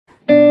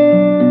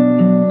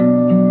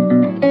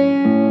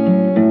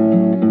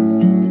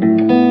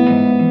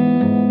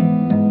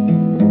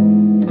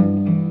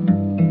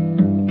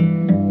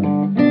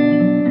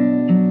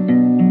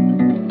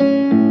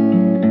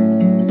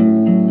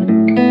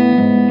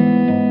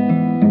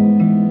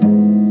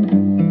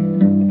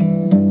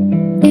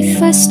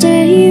If I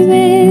stay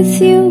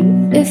with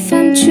you, if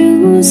I'm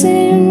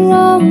choosing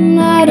wrong,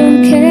 I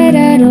don't care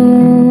at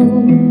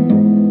all.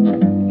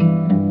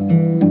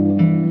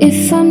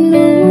 If I'm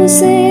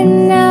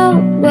losing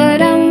now,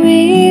 but I'm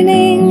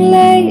winning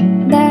late,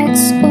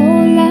 that's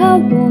all I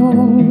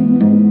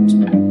want.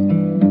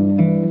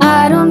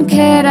 I don't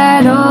care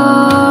at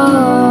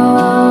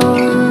all.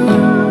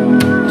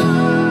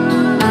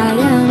 I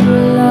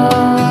am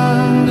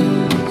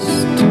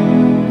lost.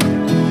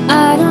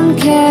 I don't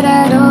care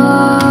at all.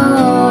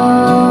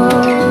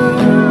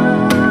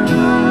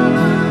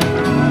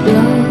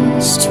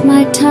 Lost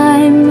my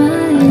time,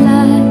 my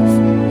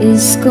life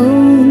is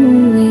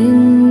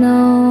going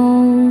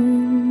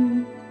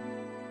on.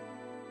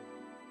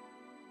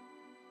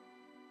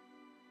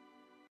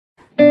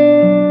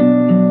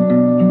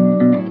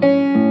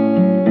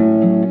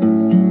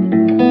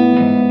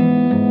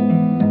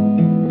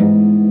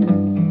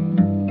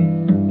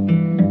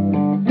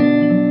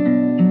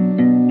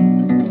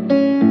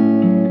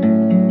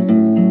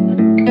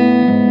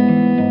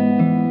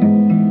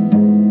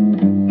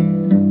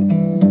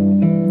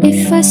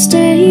 If I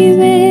stay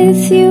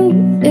with you,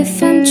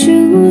 if I'm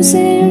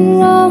choosing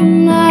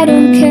wrong, I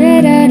don't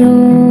care at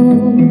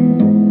all.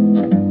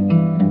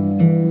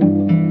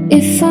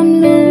 If I'm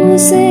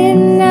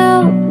losing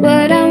now,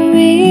 but I'm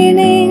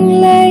winning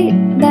late,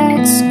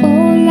 that's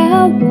all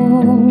I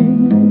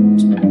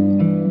want.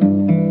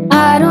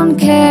 I don't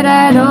care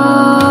at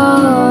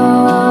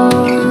all.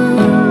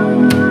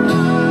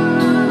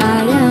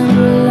 I am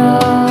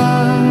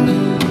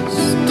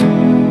lost.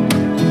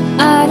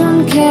 I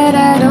don't care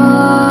at all.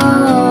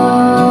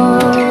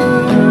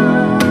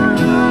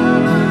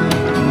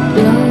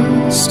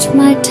 Lost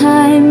my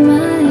time,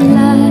 my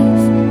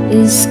life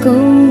is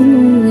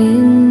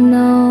going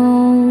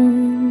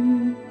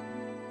on.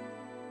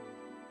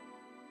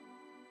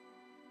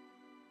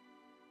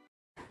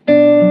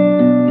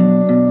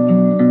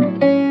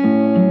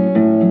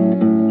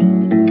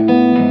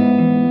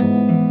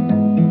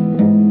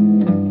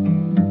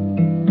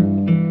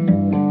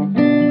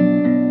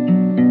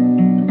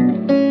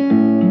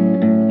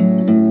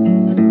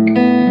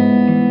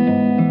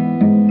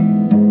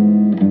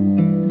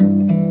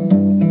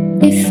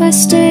 If I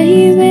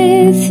stay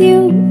with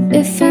you,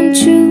 if I'm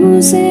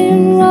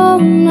choosing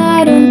wrong,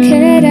 I don't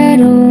care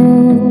at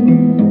all.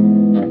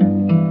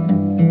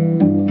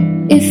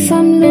 If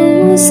I'm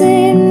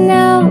losing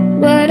now,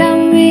 but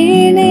I'm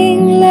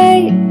winning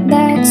late,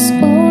 that's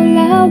all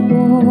I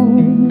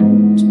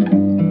want.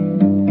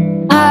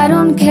 I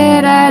don't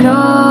care at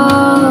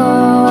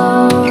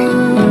all.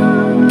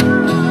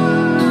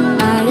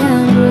 I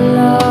am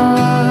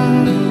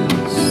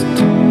lost.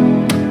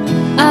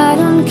 I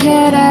don't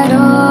care at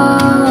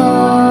all.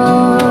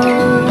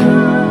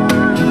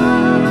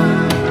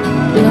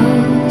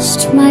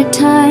 Lost my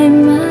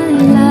time, my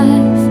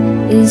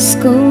life is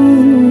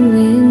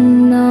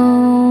going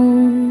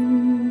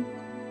on.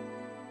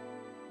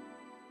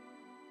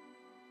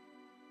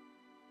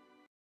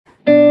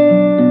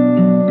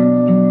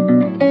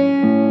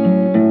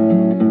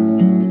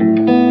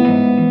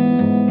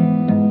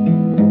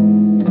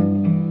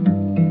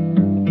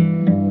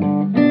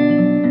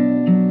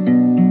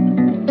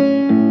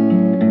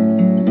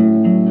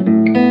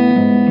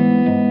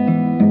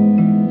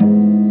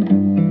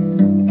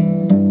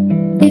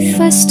 If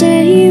I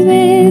stay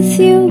with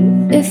you,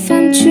 if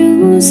I'm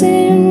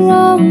choosing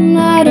wrong,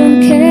 I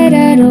don't care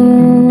at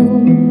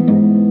all.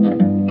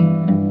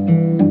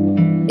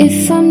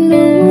 If I'm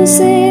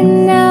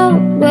losing now,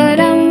 but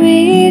I'm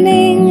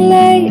winning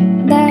late,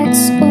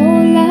 that's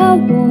all I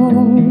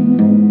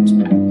want.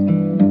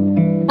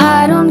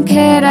 I don't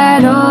care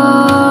at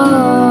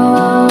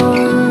all.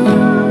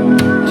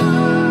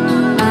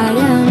 I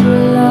am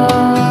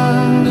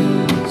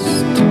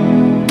lost.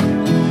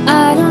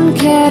 I don't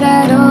care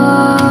at all.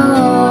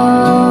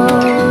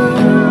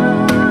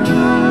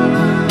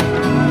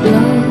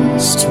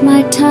 Lost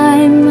my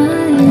time,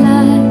 my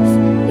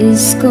life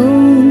is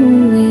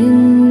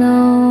going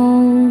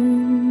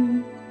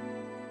on.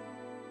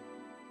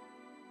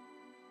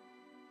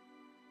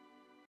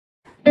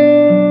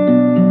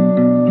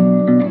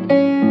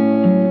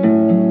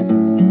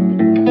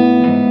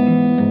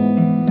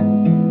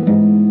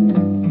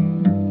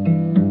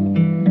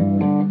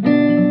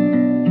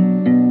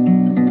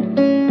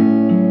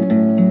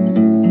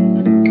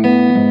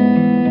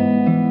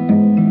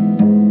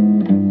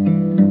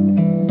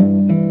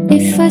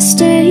 If I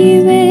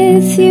stay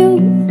with you,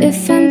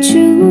 if I'm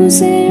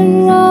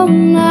choosing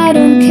wrong, I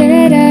don't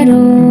care at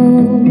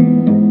all.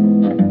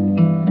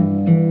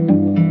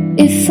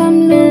 If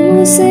I'm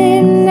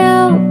losing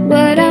now,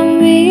 but I'm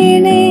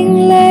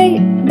winning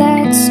late,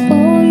 that's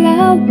all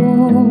I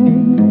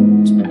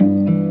want.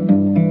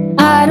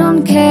 I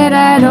don't care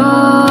at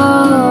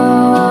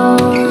all.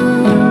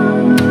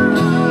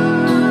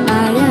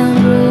 I am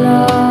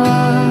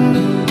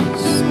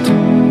lost.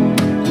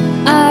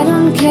 I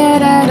don't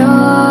care at all.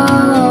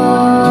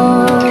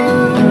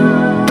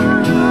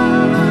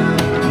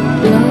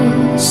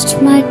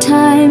 Lost my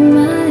time,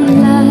 my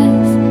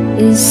life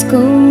is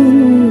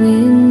going